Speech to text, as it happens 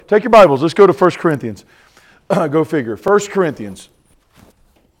Take your Bibles. Let's go to 1 Corinthians. Go figure. 1 Corinthians.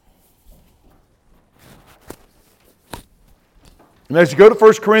 And as you go to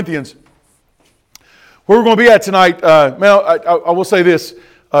 1 Corinthians, where we're going to be at tonight, I will say this.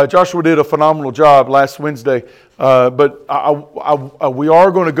 Joshua did a phenomenal job last Wednesday, but we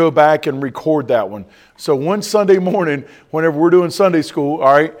are going to go back and record that one. So one Sunday morning, whenever we're doing Sunday school,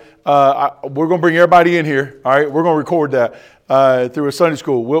 all right, we're going to bring everybody in here. All right, we're going to record that through a Sunday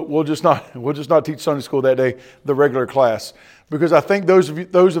school. We'll just not teach Sunday school that day, the regular class, because I think those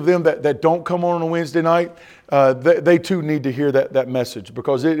of them that don't come on a Wednesday night, they too need to hear that message,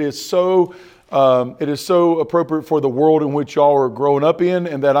 because it is so appropriate for the world in which y'all are growing up in,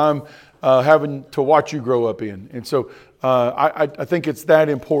 and that I'm having to watch you grow up in. And so I think it's that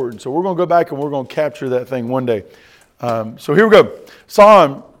important. So we're going to go back and we're going to capture that thing one day. So here we go.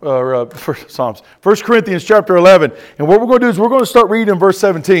 Psalms, 1 Corinthians chapter 11. And what we're going to do is we're going to start reading in verse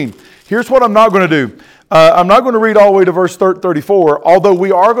 17. Here's what I'm not going to do. I'm not going to read all the way to verse 34, although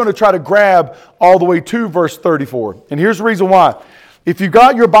we are going to try to grab all the way to verse 34. And here's the reason why. If you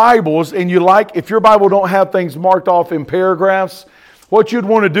got your Bibles and if your Bible don't have things marked off in paragraphs, what you'd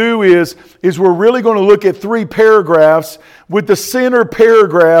want to do is we're really going to look at 3 paragraphs, with the center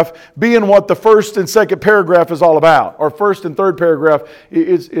paragraph being what the first and second paragraph is all about, or first and third paragraph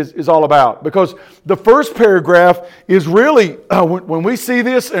is all about. Because the first paragraph is really, when we see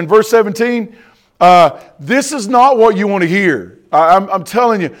this in verse 17, this is not what you want to hear. I'm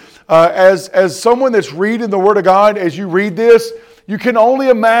telling you, as someone that's reading the Word of God, as you read this, you can only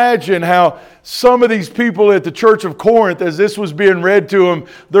imagine how some of these people at the church of Corinth, as this was being read to them,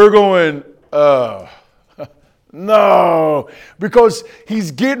 they're going, no. Because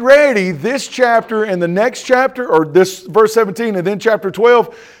he's getting ready, this chapter and the next chapter, or this verse 17 and then chapter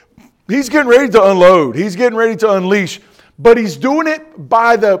 12, he's getting ready to unload. He's getting ready to unleash. But he's doing it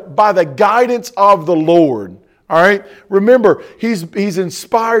by the guidance of the Lord. All right. Remember, he's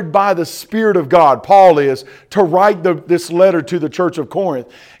inspired by the Spirit of God, Paul is, to write this letter to the church of Corinth.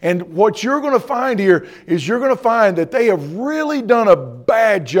 And what you're going to find here is you're going to find that they have really done a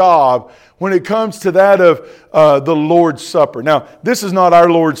bad job when it comes to that of the Lord's Supper. Now, this is not our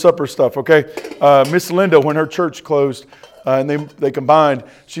Lord's Supper stuff, okay? Miss Linda, when her church closed, and they combined,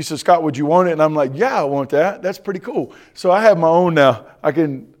 she said, Scott, would you want it? And I'm like, yeah, I want that. That's pretty cool. So I have my own now. I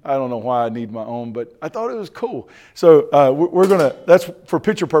don't know why I need my own, but I thought it was cool. So we're going to, that's for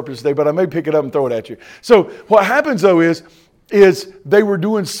picture purposes today, but I may pick it up and throw it at you. So what happens though is they were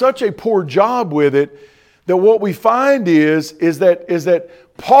doing such a poor job with it that what we find is that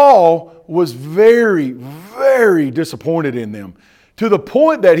Paul was very, very disappointed in them. To the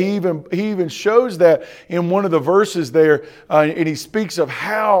point that he even shows that in one of the verses there, and he speaks of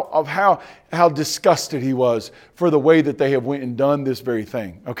how disgusted he was for the way that they have went and done this very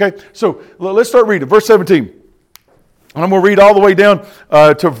thing. Okay, so let's start reading verse 17, and I'm going to read all the way down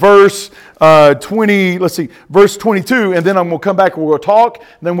to verse 20. Let's see, verse 22, and then I'm going to come back and we'll go talk. And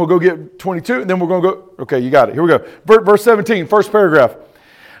then we'll go get 22, and then we're going to go. Okay, you got it. Here we go. Verse 17, first paragraph.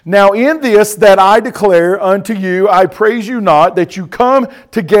 Now in this that I declare unto you, I praise you not, that you come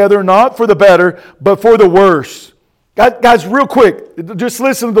together not for the better, but for the worse. Guys, real quick, just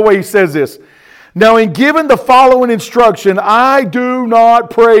listen to the way he says this. Now in giving the following instruction, I do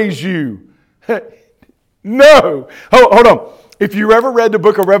not praise you. No. Hold on. If you ever read the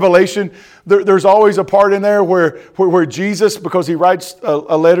book of Revelation, there's always a part in there where Jesus, because he writes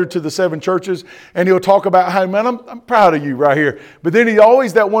a letter to the 7 churches, and he'll talk about how, man, I'm proud of you right here. But then he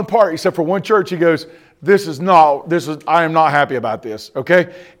always, that one part, except for one church, he goes, I am not happy about this,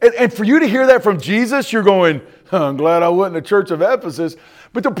 okay? And for you to hear that from Jesus, you're going, I'm glad I wasn't the church of Ephesus.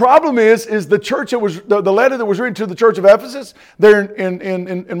 But the problem is the church that was, the letter that was written to the church of Ephesus, there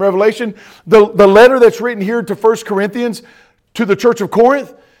in Revelation, the letter that's written here to 1 Corinthians, to the church of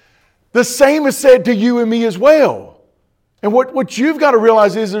Corinth, the same is said to you and me as well. And what you've got to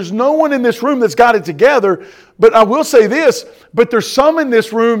realize is there's no one in this room that's got it together. But I will say this, but there's some in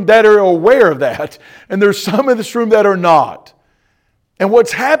this room that are aware of that. And there's some in this room that are not. And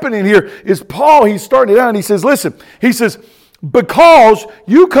what's happening here is Paul, he's starting it out and he says, listen, he says, because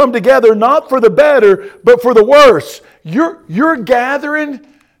you come together not for the better, but for the worse. You're gathering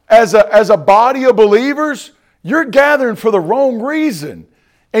as a body of believers. You're gathering for the wrong reason.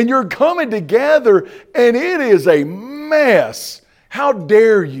 And you're coming together and it is a mess. How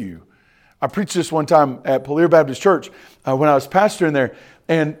dare you? I preached this one time at Polaire Baptist Church when I was pastoring there.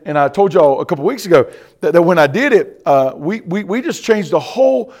 And I told y'all a couple weeks ago that when I did it, we just changed the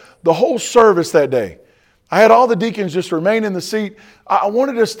whole service that day. I had all the deacons just remain in the seat. I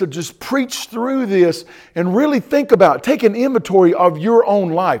wanted us to just preach through this and really think about, take an inventory of your own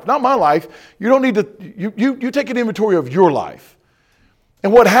life. Not my life. You don't need to, you take an inventory of your life.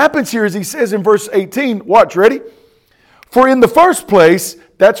 And what happens here is he says in verse 18, watch, ready? For in the first place,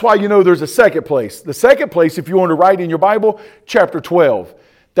 that's why you know there's a second place. The second place, if you want to write in your Bible, chapter 12.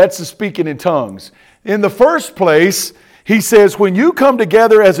 That's the speaking in tongues. In the first place, he says, when you come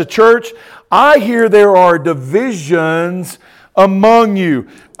together as a church, I hear there are divisions among you.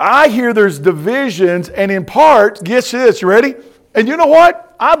 I hear there's divisions, and in part, guess this, you ready? And you know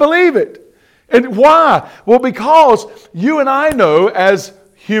what? I believe it. And why? Well, because you and I know as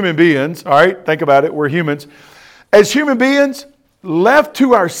human beings, all right, think about it, we're humans. As human beings, left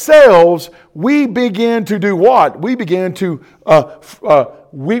to ourselves, we begin to do what? We begin to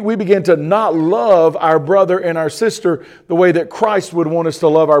we begin to not love our brother and our sister the way that Christ would want us to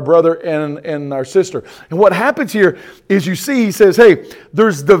love our brother and our sister. And what happens here is you see, he says, hey,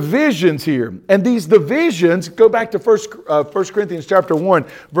 there's divisions here. And these divisions, go back to 1 Corinthians chapter 1,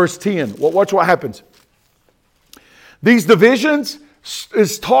 verse 10. Watch what happens. These divisions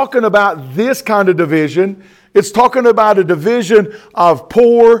is talking about this kind of division. It's talking about a division of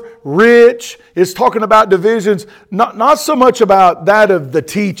poor, rich. It's talking about divisions, not so much about that of the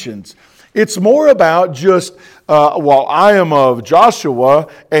teachings. It's more about just, well, I am of Joshua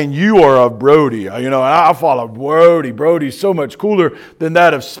and you are of Brody. You know, and I follow Brody. Brody's so much cooler than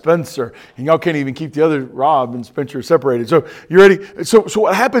that of Spencer. And y'all can't even keep the other Rob and Spencer separated. So you ready? So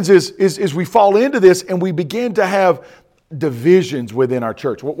what happens is we fall into this and we begin to have divisions within our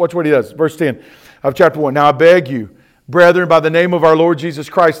church. Watch what he does. Verse 10 of chapter 1. Now I beg you, brethren, by the name of our Lord Jesus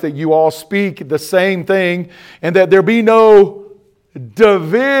Christ, that you all speak the same thing, and that there be no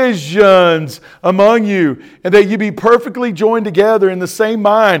divisions among you, and that you be perfectly joined together in the same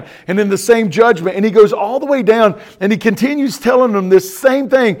mind and in the same judgment. And he goes all the way down, and he continues telling them this same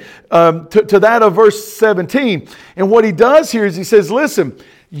thing to that of verse 17. And what he does here is he says, listen,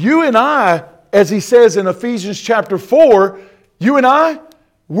 you and I, as he says in Ephesians chapter 4, you and I,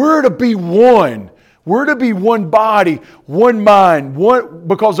 we're to be one. We're to be one body, one mind,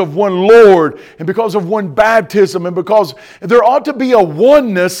 because of one Lord, and because of one baptism, and because there ought to be a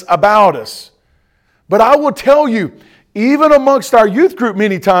oneness about us. But I will tell you, even amongst our youth group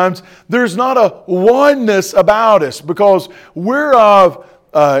many times, there's not a oneness about us, because we're of,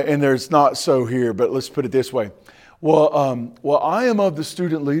 and there's not so here, but let's put it this way. Well, I am of the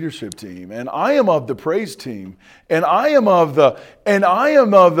student leadership team, and I am of the praise team, and I am of the,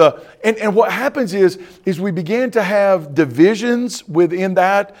 and what happens is we begin to have divisions within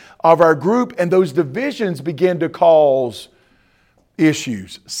that of our group, and those divisions begin to cause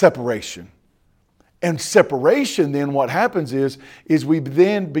issues, separation. And separation, then what happens is we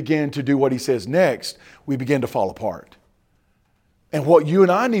then begin to do what he says next. We begin to fall apart. And what you and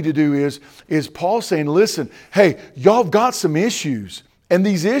I need to do is Paul saying, listen, hey, y'all have got some issues. And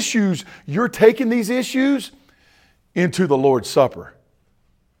these issues, you're taking these issues into the Lord's Supper.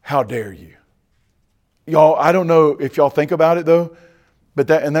 How dare you? Y'all, I don't know if y'all think about it though, but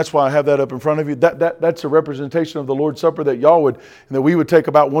that's why I have that up in front of you. That's a representation of the Lord's Supper that y'all would, and that we would take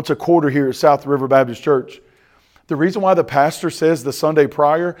about once a quarter here at South River Baptist Church. The reason why the pastor says the Sunday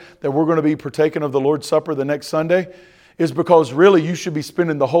prior that we're going to be partaking of the Lord's Supper the next Sunday is because really you should be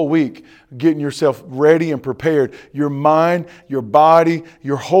spending the whole week getting yourself ready and prepared. Your mind, your body,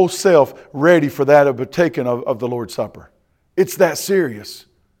 your whole self ready for that of partaking of the Lord's Supper. It's that serious.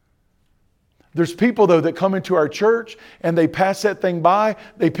 There's people, though, that come into our church and they pass that thing by.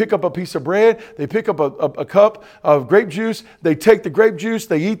 They pick up a piece of bread. They pick up a cup of grape juice. They take the grape juice.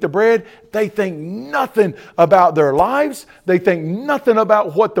 They eat the bread. They think nothing about their lives. They think nothing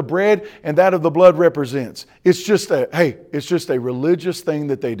about what the bread and that of the blood represents. It's just a religious thing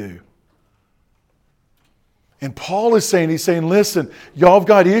that they do. And Paul is saying, he's saying, listen, y'all have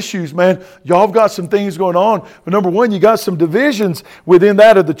got issues, man. Y'all have got some things going on. But number one, you got some divisions within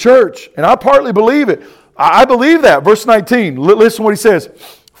that of the church. And I partly believe it. I believe that. Verse 19, listen to what he says.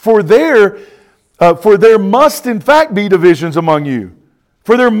 For there must in fact be divisions among you.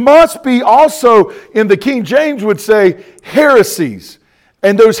 For there must be also, in the King James would say, heresies.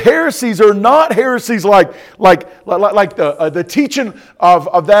 And those heresies are not heresies like the teaching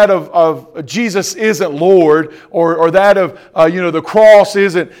of that of Jesus isn't Lord, or that of the cross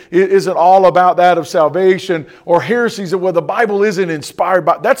isn't all about that of salvation, or heresies of where the Bible isn't inspired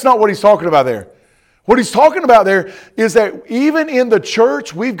by. That's not what he's talking about there. What he's talking about there is that even in the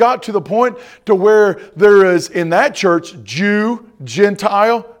church, we've got to the point to where there is, in that church, Jew,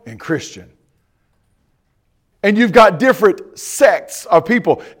 Gentile, and Christian. And you've got different sects of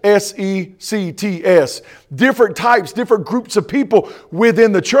people, S-E-C-T-S, different types, different groups of people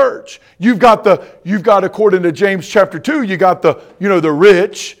within the church. You've got according to James chapter 2, you got the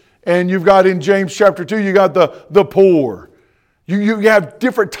rich, and you've got in James chapter 2, you got the poor. You have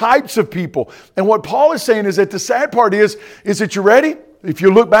different types of people. And what Paul is saying is that the sad part is that you ready? If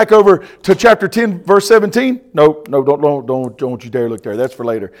you look back over to chapter 10, verse 17. No, don't you dare look there. That's for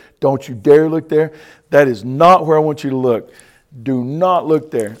later. Don't you dare look there. That is not where I want you to look. Do not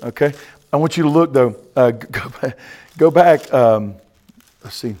look there, okay? I want you to look, though. Go back.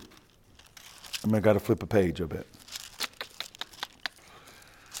 Let's see. I got to flip a page, I bet.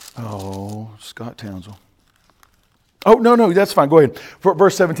 Oh, Scott Townsell. Oh, no, that's fine. Go ahead. For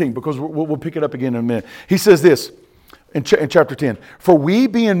verse 17, because we'll pick it up again in a minute. He says this in chapter 10. For we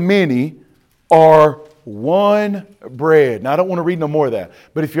being many are one bread. Now, I don't want to read no more of that.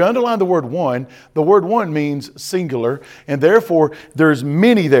 But if you underline the word one means singular. And therefore, there's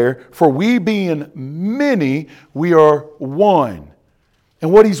many there. For we being many, we are one.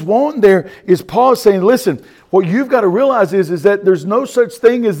 And what he's wanting there is Paul saying, listen, what you've got to realize is that there's no such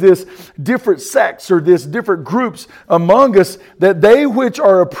thing as this different sects or this different groups among us, that they which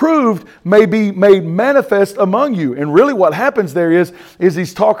are approved may be made manifest among you. And really what happens there is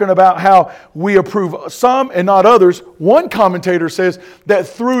he's talking about how we approve some and not others. One commentator says that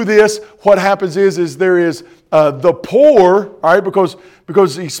through this, what happens is there is the poor, all right,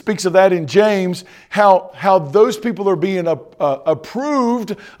 because he speaks of that in James, how those people are being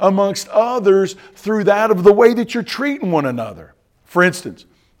approved amongst others through that of the way that you're treating one another. For instance,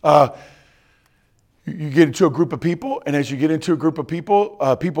 you get into a group of people, and as you get into a group of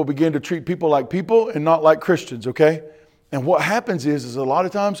people, people begin to treat people like people and not like Christians, okay? And what happens is a lot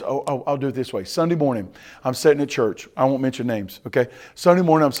of times, I'll do it this way. Sunday morning, I'm sitting at church. I won't mention names, okay? Sunday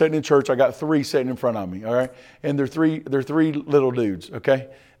morning, I'm sitting in church. I got three sitting in front of me, all right? And they're three little dudes, okay?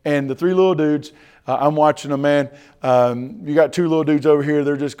 And the three little dudes, I'm watching them, man. You got two little dudes over here.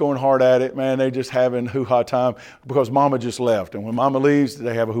 They're just going hard at it, man. They just having hoo-ha time because mama just left. And when mama leaves,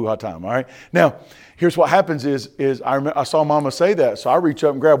 they have a hoo-ha time, all right? Now, here's what happens is I saw mama say that. So I reach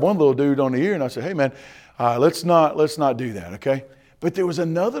up and grab one little dude on the ear and I said, hey, man, let's not do that, okay? But there was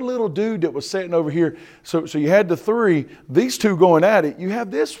another little dude that was sitting over here. So you had the three, these two going at it. You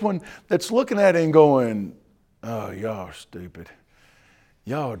have this one that's looking at it and going, oh, y'all are stupid.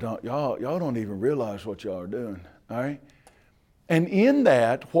 Y'all don't even realize what y'all are doing, all right? And in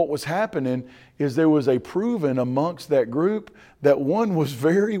that, what was happening is there was a proving amongst that group that one was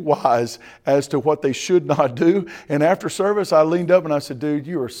very wise as to what they should not do. And after service, I leaned up and I said, dude,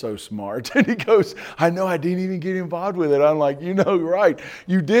 you are so smart. And he goes, I know I didn't even get involved with it. I'm like, right,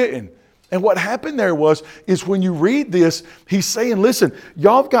 you didn't. And what happened there is when you read this, he's saying, listen,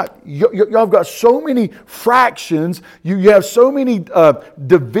 y'all have got so many fractions, you have so many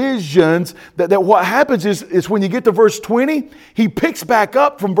divisions that what happens is when you get to verse 20, he picks back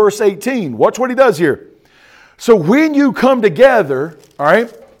up from verse 18. Watch what he does here. So when you come together, all right,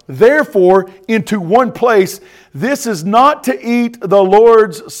 therefore into one place, this is not to eat the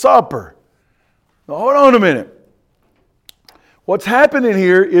Lord's Supper. Now, hold on a minute. What's happening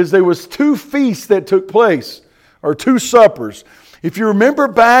here is there was two feasts that took place, or two suppers. If you remember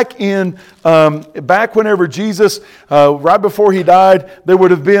back whenever Jesus, right before he died, there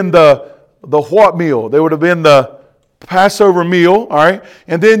would have been the what meal? There would have been the Passover meal, all right?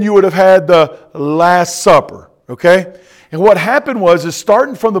 And then you would have had the Last Supper, okay? And what happened is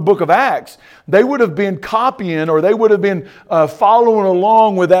starting from the book of Acts, they would have been copying or they would have been following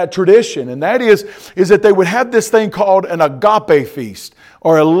along with that tradition. And that is that they would have this thing called an agape feast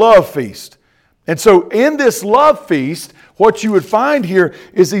or a love feast. And so in this love feast, what you would find here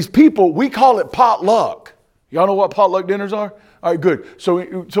is these people, we call it potluck. Y'all know what potluck dinners are? All right, good.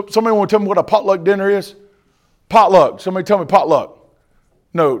 So somebody want to tell me what a potluck dinner is? Potluck. Somebody tell me potluck.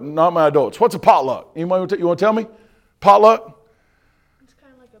 No, not my adults. What's a potluck? Anybody you want to tell me? Potluck? It's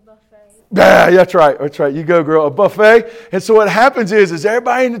kind of like a buffet. Yeah, that's right. That's right. You go, girl. A buffet. And so what happens is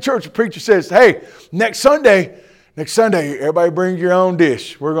everybody in the church, the preacher says, hey, next Sunday, everybody bring your own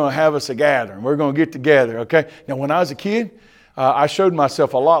dish. We're going to have us a gathering. We're going to get together, okay? Now, when I was a kid, I showed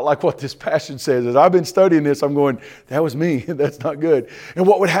myself a lot like what this passage says. As I've been studying this, I'm going, that was me. That's not good. And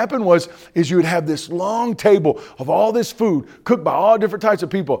what would happen is you would have this long table of all this food cooked by all different types of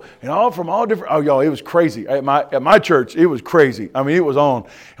people and all from all different, it was crazy. At my church, it was crazy. I mean, it was on.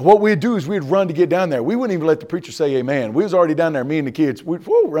 And what we'd do is we'd run to get down there. We wouldn't even let the preacher say amen. We was already down there, me and the kids. We'd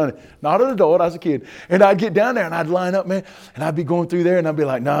running. Not an adult, I was a kid. And I'd get down there and I'd line up, man, and I'd be going through there and I'd be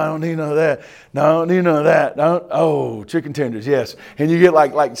like, no, I don't need none of that. No, I don't need none of that. Oh, chicken tenders. sandwiches, yes. And you get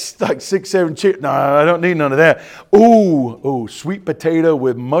like 6, 7 chips. No, I don't need none of that. Ooh, sweet potato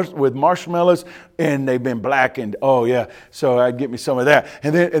with marshmallows, and they've been blackened. Oh yeah, so I'd get me some of that.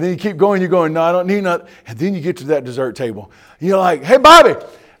 And then you keep going. You're going, no, I don't need none. And then you get to that dessert table. You're like, hey, Bobby,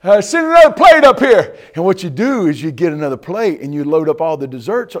 send another plate up here. And what you do is you get another plate and you load up all the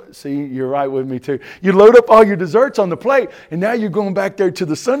desserts. See, you're right with me too. You load up all your desserts on the plate, and now you're going back there to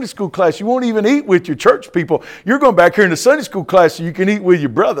the Sunday school class. You won't even eat with your church people. You're going back here in the Sunday school class so you can eat with your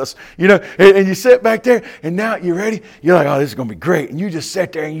brothers. And you sit back there, and now you're ready. You're like, oh, this is going to be great. And you just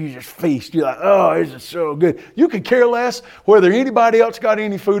sit there and you just feast. You're like, oh, this is so good. You can care less whether anybody else got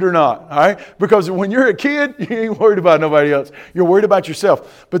any food or not, all right? Because when you're a kid, you ain't worried about nobody else. You're worried about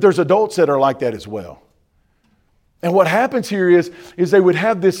yourself. But there's adults that are like that as well. And what happens here is they would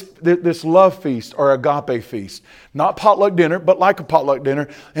have this love feast or agape feast. Not potluck dinner, but like a potluck dinner.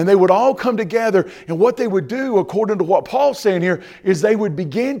 And they would all come together. And what they would do, according to what Paul's saying here, is they would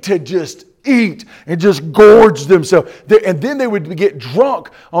begin to just eat and just gorge themselves. And then they would get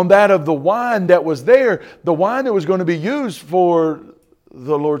drunk on that of the wine that was there, the wine that was going to be used for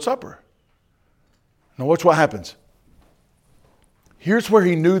the Lord's Supper. Now watch what happens. Here's where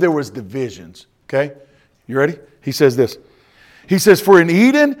he knew there was divisions. Okay? You ready? He says this. He says, for in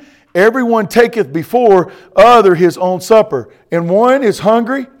Eden, everyone taketh before other his own supper. And one is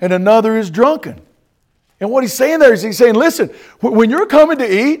hungry and another is drunken. And what he's saying there is he's saying, listen, when you're coming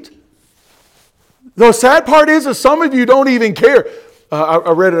to eat, the sad part is that some of you don't even care. I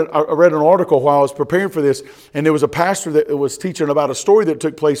read an article while I was preparing for this, and there was a pastor that was teaching about a story that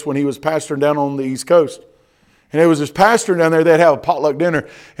took place when he was pastoring down on the East Coast. And there was this pastor down there, they'd have a potluck dinner.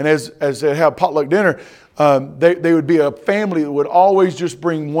 And as they have potluck dinner, they would be a family that would always just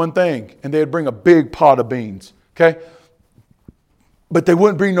bring one thing. And they'd bring a big pot of beans. Okay? But they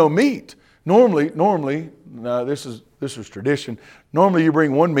wouldn't bring no meat. Normally, this is tradition. Normally you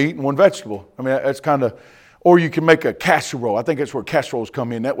bring one meat and one vegetable. I mean, that's kind of, or you can make a casserole. I think that's where casseroles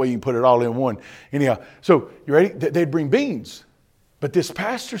come in. That way you can put it all in one. Anyhow, so you ready? They'd bring beans. But this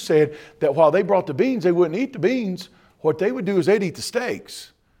pastor said that while they brought the beans, they wouldn't eat the beans. What they would do is they'd eat the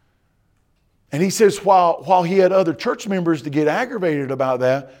steaks. And he says while he had other church members to get aggravated about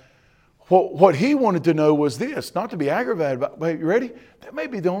that, what he wanted to know was this, not to be aggravated about, but you ready? That may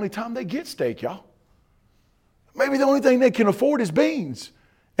be the only time they get steak, y'all. Maybe the only thing they can afford is beans.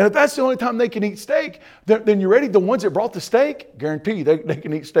 And if that's the only time they can eat steak, then you ready? The ones that brought the steak, guarantee they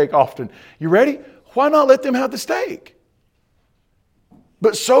can eat steak often. You ready? Why not let them have the steak?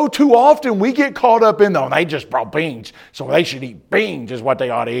 But so too often we get caught up in, they just brought beans, so they should eat beans is what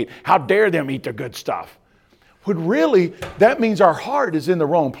they ought to eat. How dare them eat the good stuff? When really, that means our heart is in the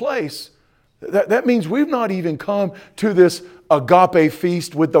wrong place. That means we've not even come to this agape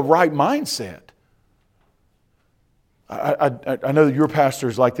feast with the right mindset. I know that your pastor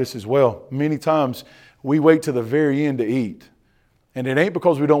is like this as well. Many times we wait to the very end to eat. And it ain't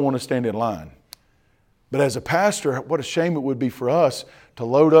because we don't want to stand in line. But as a pastor, what a shame it would be for us to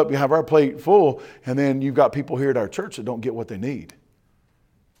load up, you have our plate full, and then you've got people here at our church that don't get what they need.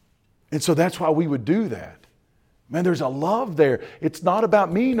 And so that's why we would do that. Man, there's a love there. It's not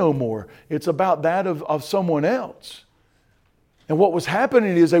about me no more. It's about that of someone else. And what was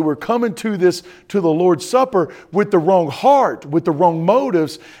happening is they were coming to the Lord's Supper with the wrong heart, with the wrong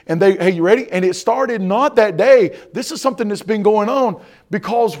motives. And hey, you ready? And it started not that day. This is something that's been going on.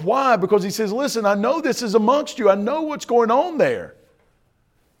 Because why? Because he says, listen, I know this is amongst you. I know what's going on there.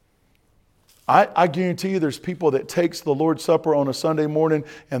 I guarantee you there's people that takes the Lord's Supper on a Sunday morning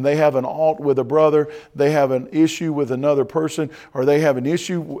and they have an alt with a brother, they have an issue with another person, or they have an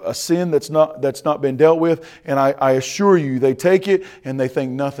issue, a sin that's not been dealt with, and I assure you they take it and they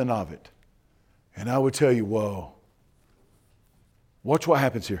think nothing of it. And I would tell you, whoa. Watch what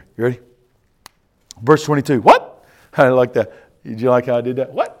happens here. You ready? Verse 22. What? I like that. Did you like how I did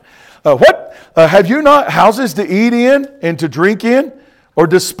that? What? Have you not houses to eat in and to drink in? Or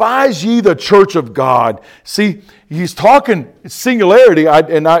despise ye the church of God? See, he's talking singularity,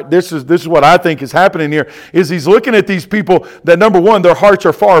 this is what I think is happening here, is he's looking at these people that, number one, their hearts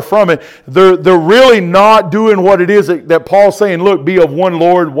are far from it. They're really not doing what it is that Paul's saying, look, be of one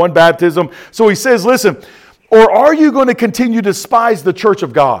Lord, one baptism. So he says, listen, or are you going to continue to despise the church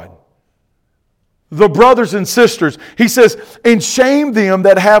of God? The brothers and sisters. He says, and shame them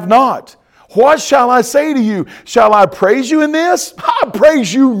that have not. What shall I say to you? Shall I praise you in this? I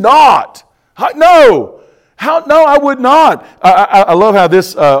praise you not. No. No, I would not. I love how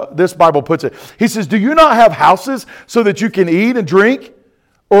this Bible puts it. He says, do you not have houses so that you can eat and drink?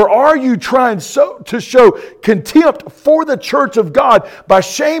 Or are you trying to show contempt for the church of God by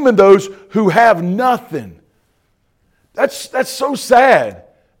shaming those who have nothing? That's so sad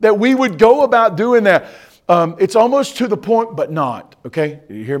that we would go about doing that. It's almost to the point, but not. Okay?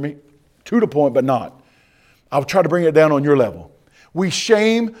 You hear me? To the point, but not. I'll try to bring it down on your level. We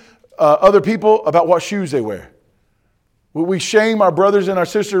shame other people about what shoes they wear. We shame our brothers and our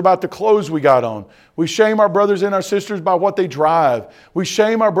sisters about the clothes we got on. We shame our brothers and our sisters by what they drive. We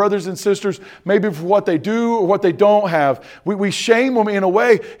shame our brothers and sisters maybe for what they do or what they don't have. We shame them in a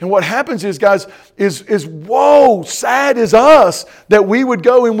way. And what happens is, guys, is whoa, sad is us that we would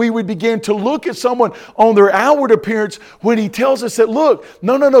go and we would begin to look at someone on their outward appearance when He tells us that, look,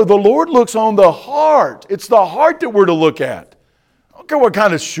 no, the Lord looks on the heart. It's the heart that we're to look at. I don't care what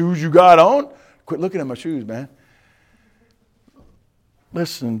kind of shoes you got on. Quit looking at my shoes, man.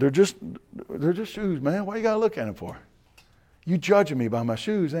 Listen, they're just shoes, man. Why you got to look at them for? You judging me by my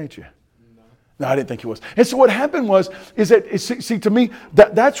shoes, ain't you? No, I didn't think it was. And so what happened is that, see, to me,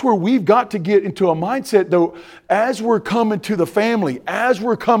 that's where we've got to get into a mindset, though, as we're coming to the family, as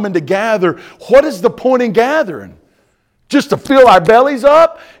we're coming to gather, what is the point in gathering? Just to fill our bellies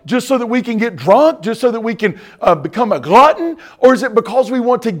up? Just so that we can get drunk? Just so that we can become a glutton? Or is it because we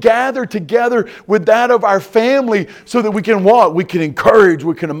want to gather together with that of our family so that we can what? We can encourage,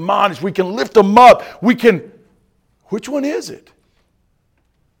 we can admonish, we can lift them up, we can... Which one is it?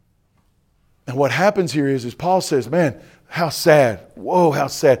 And what happens here is Paul says, man, how sad. Whoa, how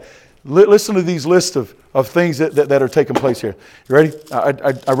sad. Listen to these lists of things that are taking place here. You ready?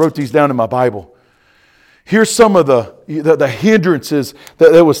 I wrote these down in my Bible. Here's some of the hindrances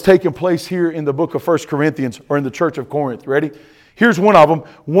that was taking place here in the book of 1 Corinthians or in the church of Corinth. Ready? Here's one of them.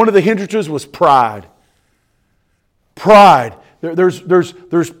 One of the hindrances was pride. Pride.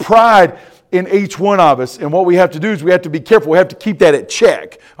 There's pride in each one of us. And what we have to do is we have to be careful. We have to keep that at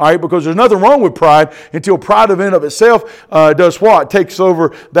check. All right? Because there's nothing wrong with pride until pride in and of itself does what? It takes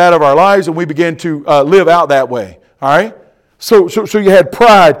over that of our lives and we begin to live out that way. All right? So you had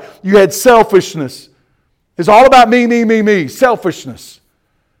pride. You had selfishness. It's all about me. Selfishness.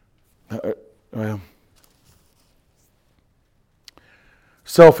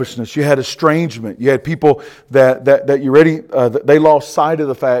 Selfishness. You had estrangement. You had people that you ready? They lost sight of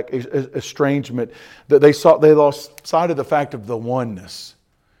the fact, estrangement, that they lost sight of the fact of the oneness.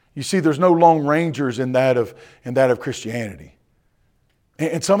 You see, there's no lone rangers in that of Christianity.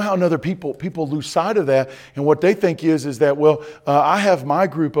 And somehow or another, people lose sight of that. And what they think is that, well, I have my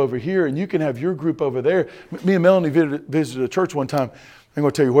group over here and you can have your group over there. Me and Melanie visited a church one time. I'm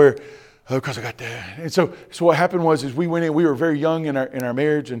going to tell you where, because I got that. And so what happened was we went in. We were very young in our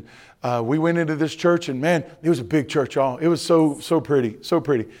marriage, and we went into this church. And man, it was a big church, y'all. It was so pretty, so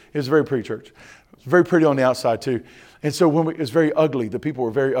pretty. It was a very pretty church. It was very pretty on the outside too. And so it was very ugly. The people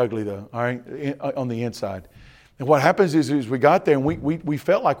were very ugly though. All right, on the inside. And what happens is we got there and we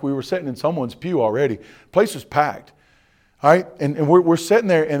felt like we were sitting in someone's pew already. The place was packed. All right, and we're sitting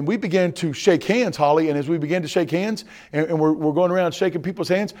there and we began to shake hands, Holly. And as we began to shake hands and we're going around shaking people's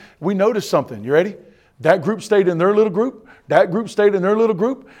hands, we noticed something. You ready? That group stayed in their little group. That group stayed in their little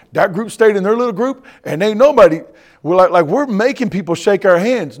group. That group stayed in their little group. And ain't nobody, we're making people shake our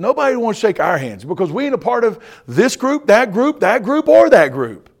hands. Nobody wants to shake our hands because we ain't a part of this group, or that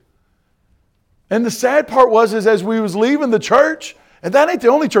group. And the sad part was as we was leaving the church, and that ain't the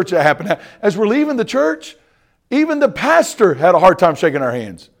only church that happened. As we're leaving the church, even the pastor had a hard time shaking our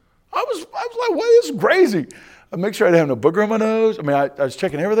hands. I was like, what? This is crazy. I make sure I didn't have no booger on my nose. I mean, I was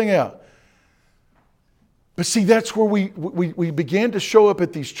checking everything out. But see, that's where we began to show up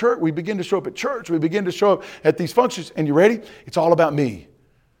at these church. We begin to show up at church. We begin to show up at these functions. And you ready? It's all about me.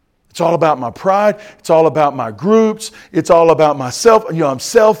 It's all about my pride. It's all about my groups. It's all about myself. You know, I'm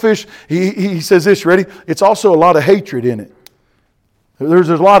selfish. He says this, ready? It's also a lot of hatred in it. There's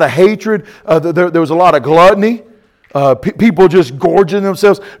a lot of hatred. There was a lot of gluttony. People just gorging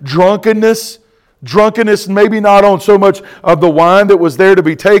themselves. Drunkenness. Drunkenness, maybe not on so much of the wine that was there to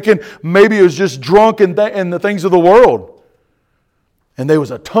be taken. Maybe it was just drunk in the things of the world. And there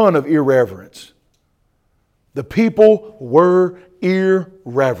was a ton of irreverence. The people were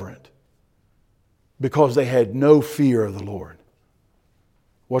irreverent because they had no fear of the Lord.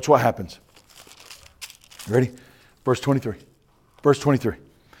 Watch what happens. Ready? Verse 23. Verse 23.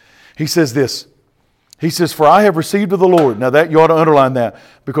 He says this. He says, for I have received of the Lord. Now that you ought to underline that,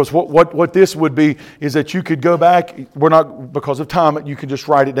 because what this would be is that you could go back. We're not, because of time, you can just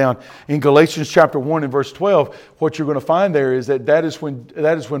write it down. In Galatians chapter 1 and verse 12, what you're going to find there is that is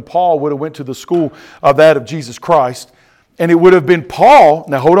when Paul would have went to the school of that of Jesus Christ. And it would have been Paul.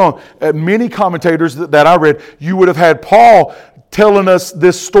 Now hold on. Many commentators that I read, you would have had Paul telling us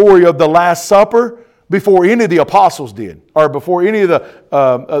this story of the Last Supper before any of the apostles did, or before any of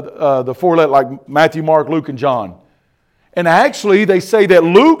the four, like Matthew, Mark, Luke, and John. And actually, they say that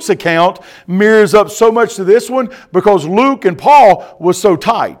Luke's account mirrors up so much to this one because Luke and Paul was so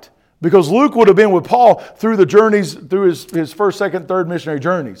tight. Because Luke would have been with Paul through the journeys, through his first, second, third missionary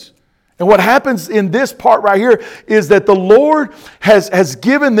journeys. And what happens in this part right here is that the Lord has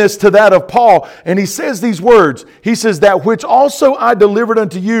given this to that of Paul. And he says these words. He says, that which also I delivered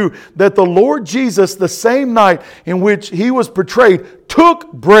unto you, that the Lord Jesus, the same night in which he was betrayed,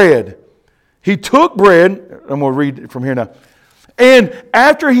 took bread. He took bread. I'm going to read it from here now. And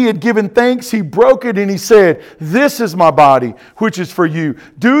after he had given thanks, he broke it and he said, this is my body, which is for you.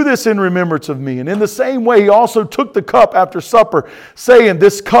 Do this in remembrance of me. And in the same way, he also took the cup after supper, saying,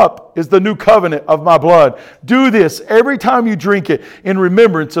 this cup is the new covenant of my blood. Do this every time you drink it in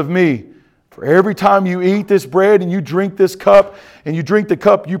remembrance of me. For every time you eat this bread and you drink this cup, and you drink the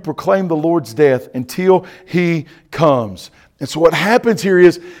cup, you proclaim the Lord's death until he comes. And so what happens here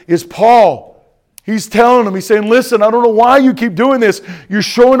is Paul, he's telling them, he's saying, listen, I don't know why you keep doing this. You're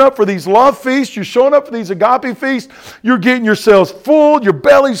showing up for these love feasts. You're showing up for these agape feasts. You're getting yourselves full. Your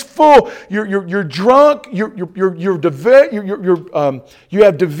belly's full. You're drunk. You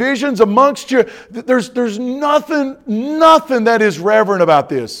have divisions amongst you. There's nothing that is reverent about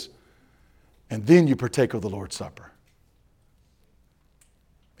this. And then you partake of the Lord's Supper.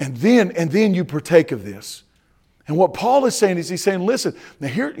 And then you partake of this. And what Paul is saying is he's saying, listen, now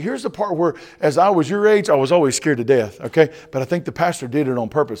here's the part where as I was your age, I was always scared to death, okay? But I think the pastor did it on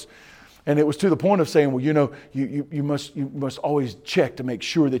purpose. And it was to the point of saying, well, you know, you must always check to make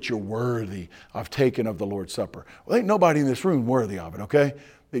sure that you're worthy of taking of the Lord's Supper. Well, ain't nobody in this room worthy of it, okay?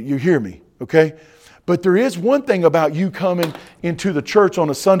 You hear me, okay? But there is one thing about you coming into the church on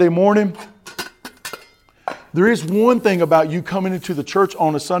a Sunday morning. There is one thing about you coming into the church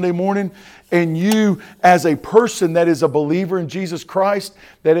on a Sunday morning and you as a person that is a believer in Jesus Christ,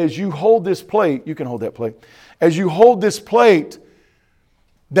 that as you hold this plate, you can hold that plate, as you hold this plate,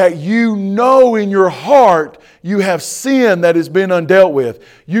 that you know in your heart you have sin that has been undealt with.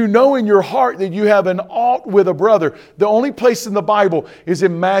 You know in your heart that you have an ought with a brother. The only place in the Bible is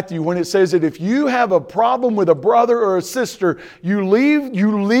in Matthew when it says that if you have a problem with a brother or a sister, you leave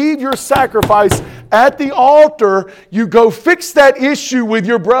your sacrifice at the altar, you go fix that issue with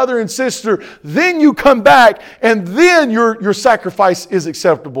your brother and sister, then you come back and then your sacrifice is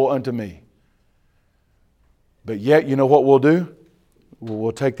acceptable unto me. But yet, you know what we'll do?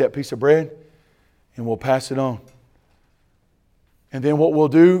 We'll take that piece of bread and we'll pass it on. And then what we'll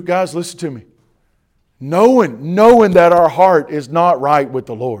do, guys, listen to me. Knowing that our heart is not right with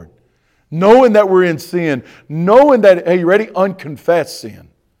the Lord. Knowing that we're in sin. Knowing that, hey, you ready? Unconfessed sin.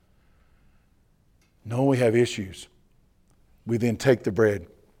 Knowing we have issues. We then take the bread.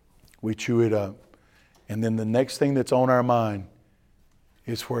 We chew it up. And then the next thing that's on our mind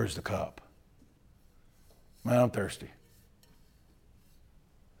is, where's the cup? Man, I'm thirsty.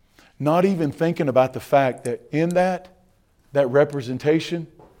 Not even thinking about the fact that in that representation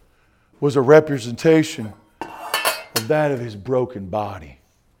was a representation of that of his broken body.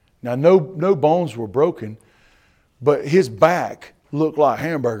 Now, no bones were broken, but his back looked like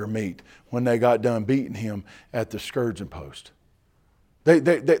hamburger meat when they got done beating him at the scourging post. They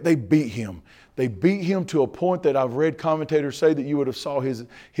beat him. They beat him to a point that I've read commentators say that you would have saw his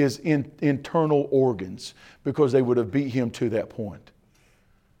internal organs because they would have beat him to that point.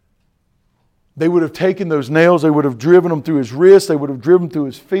 They would have taken those nails, they would have driven them through his wrists, they would have driven them through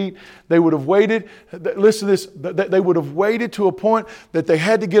his feet. They would have waited, listen to this, they would have waited to a point that they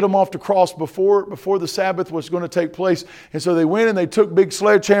had to get him off the cross before the Sabbath was going to take place. And so they went and they took big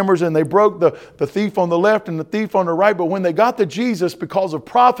sledgehammers and they broke the thief on the left and the thief on the right. But when they got to Jesus, because of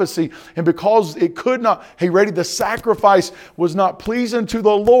prophecy and because it could not, the sacrifice was not pleasing to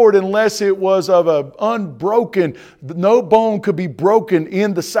the Lord unless it was of an unbroken, no bone could be broken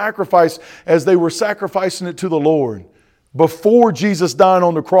in the sacrifice as they were sacrificing it to the Lord. Before Jesus died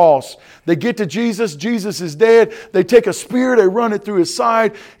on the cross, they get to Jesus. Jesus is dead. They take a spear, they run it through his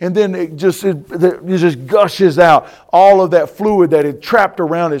side, and then it just gushes out all of that fluid that had trapped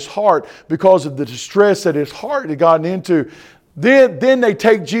around his heart because of the distress that his heart had gotten into. Then they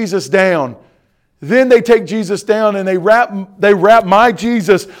take Jesus down. Then they take Jesus down and they wrap my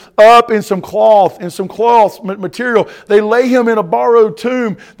Jesus up in some cloth material. They lay him in a borrowed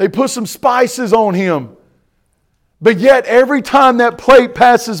tomb. They put some spices on him. But yet every time that plate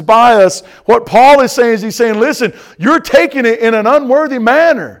passes by us, what Paul is saying is he's saying, listen, you're taking it in an unworthy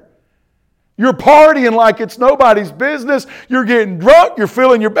manner. You're partying like it's nobody's business. You're getting drunk. You're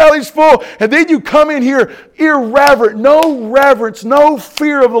feeling your belly's full. And then you come in here irreverent, no reverence, no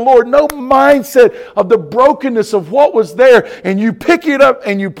fear of the Lord, no mindset of the brokenness of what was there. And you pick it up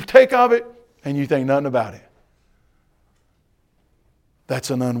and you take of it and you think nothing about it. that's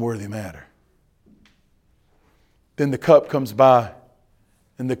an unworthy matter. Then the cup comes by,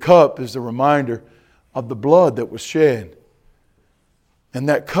 and the cup is a reminder of the blood that was shed. And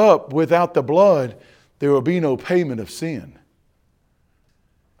that cup, without the blood, there will be no payment of sin.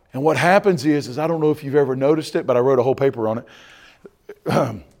 And what happens is I don't know if you've ever noticed it, but I wrote a whole paper on it,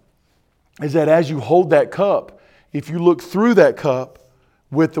 is that as you hold that cup, if you look through that cup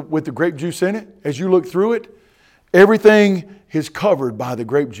with the grape juice in it, as you look through it, everything is covered by the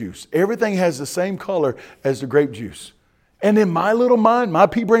grape juice. Everything has the same color as the grape juice. And in my little mind, my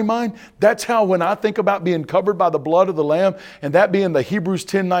pea-brain mind, that's how when I think about being covered by the blood of the Lamb, and that being the Hebrews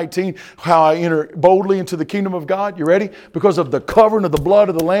 10:19, how I enter boldly into the kingdom of God. You ready? Because of the covering of the blood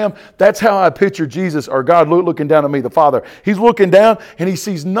of the Lamb, that's how I picture Jesus, or God looking down at me, the Father. He's looking down and He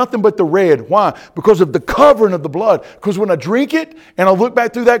sees nothing but the red. Why? Because of the covering of the blood. Because when I drink it and I look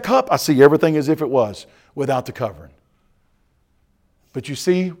back through that cup, I see everything as if it was without the covering. But you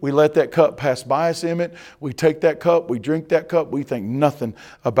see, we let that cup pass by us, Emmett. We take that cup, we drink that cup, we think nothing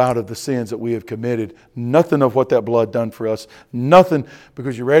about of the sins that we have committed. Nothing of what that blood done for us. Nothing,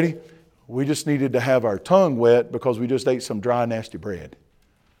 because you ready? We just needed to have our tongue wet because we just ate some dry, nasty bread.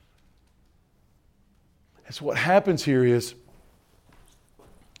 And so what happens here is,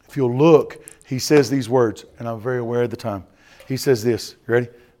 if you'll look, he says these words, and I'm very aware of the time. He says this, you ready?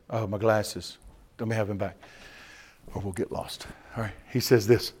 Oh, my glasses. Let me have them back, or we'll get lost. All right, he says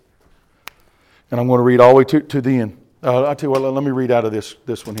this, and I'm going to read all the way to the end. I'll tell you what, let me read out of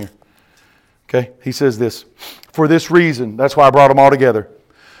this one here. Okay, he says this, for this reason, that's why I brought them all together.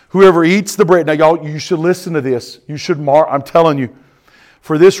 Whoever eats the bread, now y'all, you should listen to this. You should I'm telling you.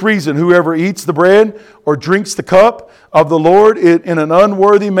 For this reason, whoever eats the bread or drinks the cup of the Lord in an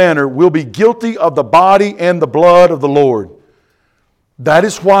unworthy manner will be guilty of the body and the blood of the Lord. That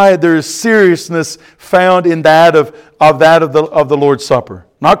is why there is seriousness found in that of the Lord's Supper.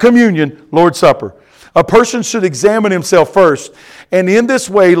 Not communion, Lord's Supper. A person should examine himself first, and in this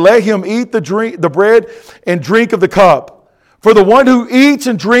way let him eat the bread and drink of the cup. For the one who eats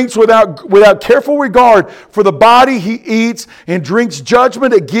and drinks without careful regard for the body he eats and drinks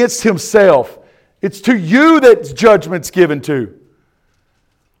judgment against himself. It's to you that judgment's given to.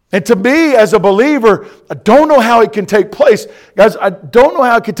 And to me, as a believer, I don't know how it can take place. Guys, I don't know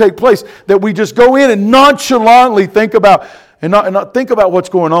how it can take place that we just go in and nonchalantly think about and not think about what's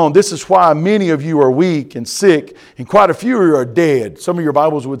going on. This is why many of you are weak and sick, and quite a few of you are dead. Some of your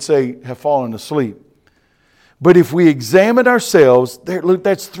Bibles would say have fallen asleep. But if we examine ourselves, look,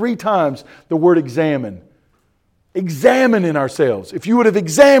 that's 3 times the word examine. Examining ourselves. If you would have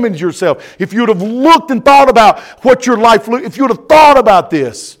examined yourself, if you would have looked and thought about what your life looked, if you would have thought about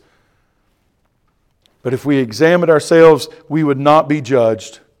this. But if we examined ourselves, we would not be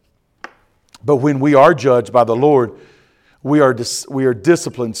judged. But when we are judged by the Lord, we are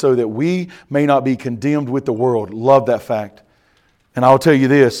disciplined so that we may not be condemned with the world. Love that fact. And I'll tell you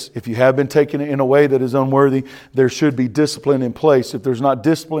this, if you have been taken in a way that is unworthy, there should be discipline in place. If there's not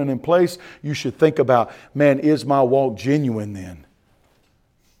discipline in place, you should think about, man, is my walk genuine then?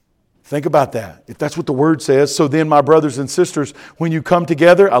 Think about that. If that's what the Word says. So then, my brothers and sisters, when you come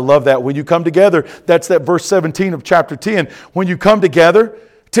together, I love that. When you come together, that's that verse 17 of chapter 10. When you come together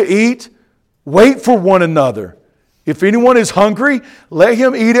to eat, wait for one another. If anyone is hungry, let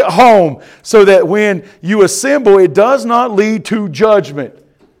him eat at home, so that when you assemble, it does not lead to judgment.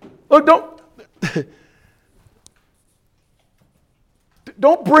 Look,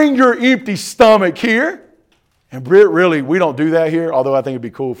 don't bring your empty stomach here. And really, we don't do that here, although I think it'd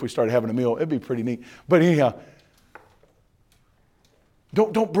be cool if we started having a meal. It'd be pretty neat. But anyhow,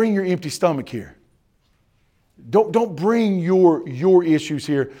 don't bring your empty stomach here. Don't bring your issues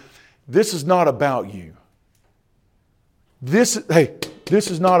here. This is not about you. This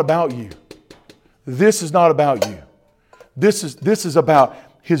is not about you. This is not about you. This is about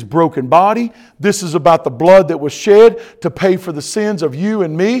His broken body. This is about the blood that was shed to pay for the sins of you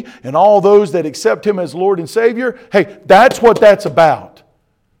and me and all those that accept Him as Lord and Savior. Hey, that's what that's about.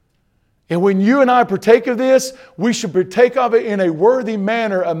 And when you and I partake of this, we should partake of it in a worthy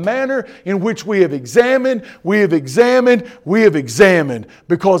manner, a manner in which we have examined,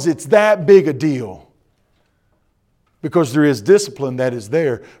 because it's that big a deal. Because there is discipline that is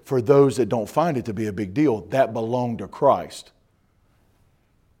there for those that don't find it to be a big deal. That belong to Christ.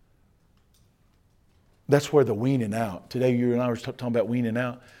 That's where the weaning out. Today you and I were talking about weaning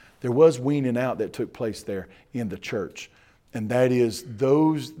out. There was weaning out that took place there in the church. And that is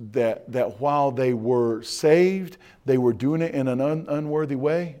those that while they were saved, they were doing it in an unworthy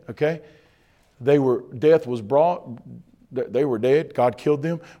way. Okay? Death was brought. They were dead. God killed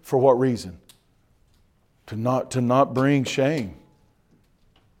them. For what reason? To not bring shame.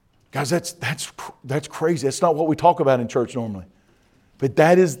 Guys, that's crazy. That's not what we talk about in church normally. But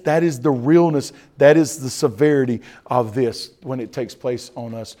that is the realness, that is the severity of this when it takes place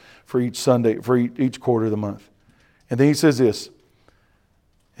on us for each Sunday, for each quarter of the month. And then he says this,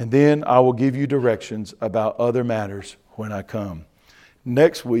 and then I will give you directions about other matters when I come.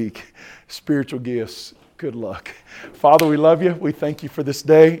 Next week, spiritual gifts. Good luck. Father, we love you. We thank you for this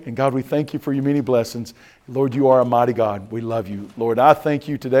day. And God, we thank you for your many blessings. Lord, you are a mighty God. We love you. Lord, I thank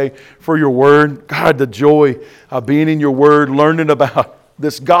you today for your word. God, the joy of being in your word, learning about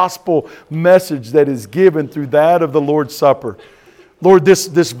this gospel message that is given through that of the Lord's Supper. Lord, this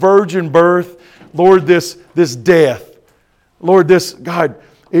virgin birth. Lord, this death. Lord, this, God,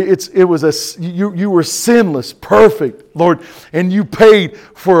 you were sinless, perfect, Lord, and you paid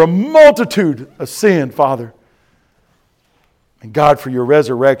for a multitude of sin, Father. And God, for your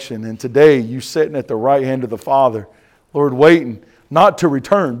resurrection, and today you sitting at the right hand of the Father, Lord, waiting not to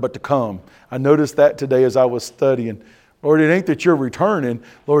return, but to come. I noticed that today as I was studying. Lord, it ain't that you're returning,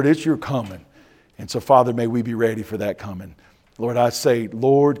 Lord, it's you're coming. And so, Father, may we be ready for that coming. Lord, I say,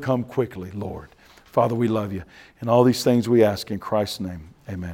 Lord, come quickly, Lord. Father, we love you. And all these things we ask in Christ's name. Amen.